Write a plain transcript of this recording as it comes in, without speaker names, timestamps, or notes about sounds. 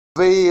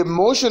The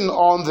motion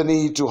on the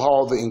need to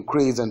halt the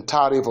increase in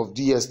tariff of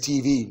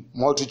DSTV,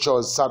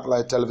 multi-choice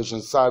satellite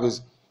television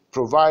service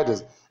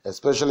providers,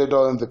 especially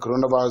during the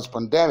coronavirus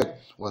pandemic,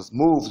 was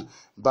moved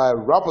by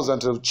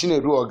Representative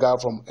Chinedu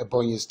Oga from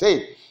Ebonyi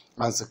State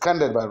and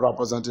seconded by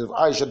Representative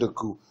Aisha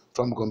Doku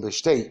from Gombe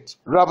State.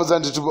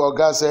 Representative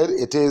Oga said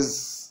it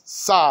is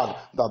sad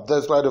that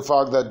despite the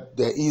fact that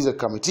there is a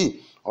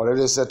committee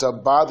already set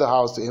up by the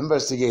House to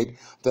investigate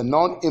the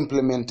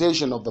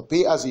non-implementation of the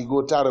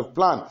pay-as-you-go tariff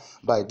plan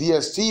by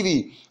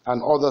DSTV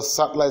and other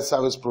satellite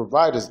service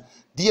providers,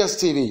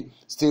 DSTV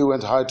still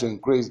went ahead to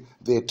increase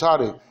their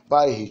tariff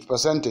by a huge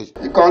percentage.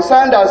 The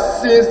concern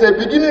that since the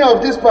beginning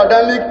of this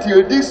pandemic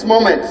till this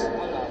moment,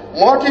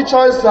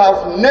 multi-choice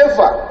have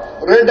never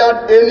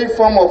rendered any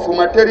form of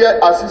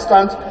humanitarian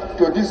assistance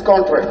to this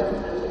country.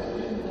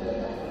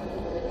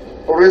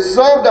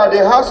 Resolved that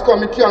the House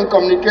Committee on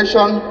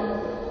Communication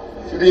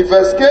should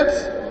investigate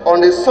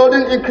on the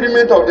sudden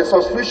increment of the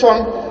subscription,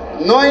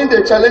 knowing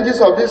the challenges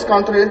of this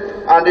country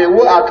and the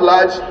world at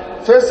large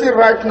facing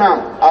right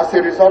now as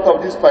a result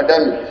of this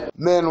pandemic.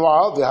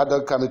 Meanwhile, the ad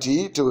hoc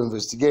committee to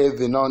investigate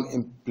the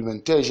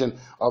non-implementation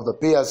of the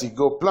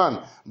pay-as-you-go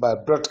plan by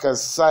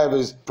broadcast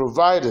service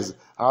providers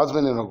has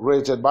been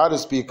inaugurated by the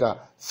Speaker,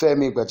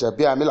 Femi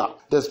Gbajabiamila.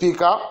 The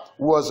Speaker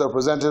was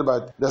represented by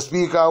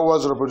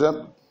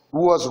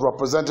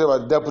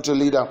Deputy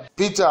Leader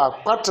Peter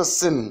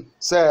Patterson,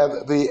 said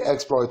the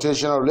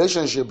exploitational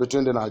relationship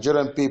between the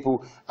Nigerian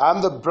people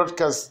and the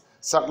broadcast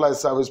satellite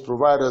service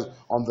providers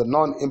on the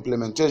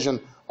non-implementation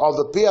of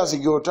the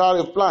pay-as-you-go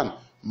tariff plan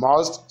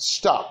must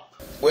stop.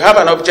 We have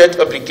an object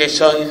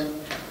obligation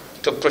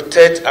to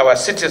protect our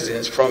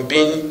citizens from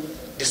being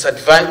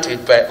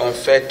disadvantaged by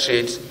unfair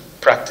trade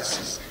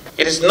practices.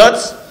 It is not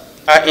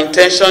our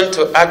intention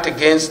to act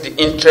against the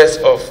interests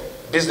of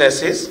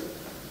businesses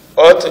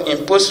or to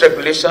impose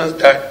regulations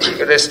that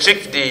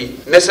restrict the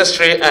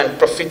necessary and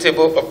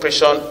profitable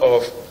operation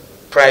of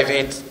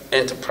private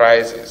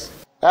enterprises.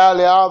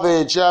 Earlier,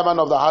 the chairman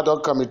of the ad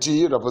hoc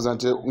committee,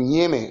 Representative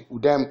Unyeme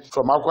Udem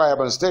from Akwa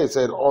Ibom State,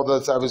 said other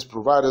service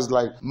providers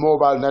like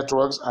mobile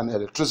networks and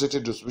electricity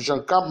distribution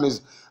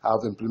companies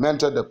have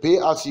implemented the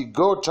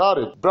pay-as-you-go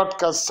tariff.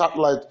 Broadcast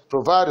satellite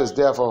providers,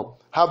 therefore,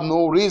 have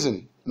no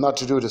reason not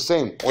to do the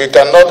same. We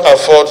cannot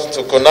afford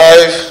to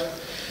connive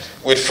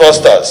with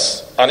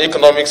fraudsters and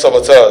economic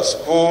saboteurs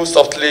who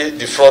softly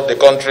defraud the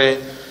country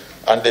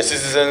and the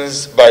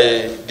citizens by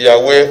their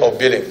way of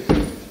billing.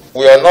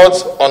 We are not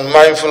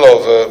unmindful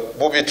of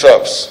booby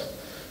traps,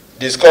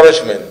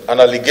 discouragement, and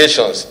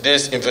allegations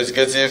this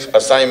investigative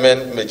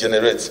assignment may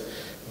generate,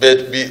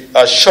 but be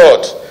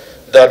assured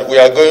that we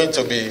are going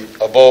to be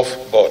above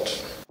board.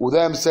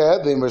 Udem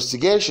said the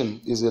investigation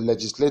is a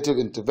legislative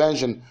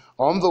intervention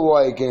on the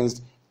war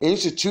against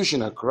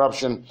institutional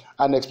corruption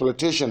and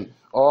exploitation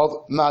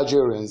of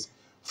Nigerians.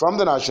 From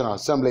the National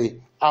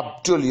Assembly,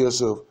 Abdul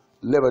Yusuf,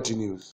 Liberty News.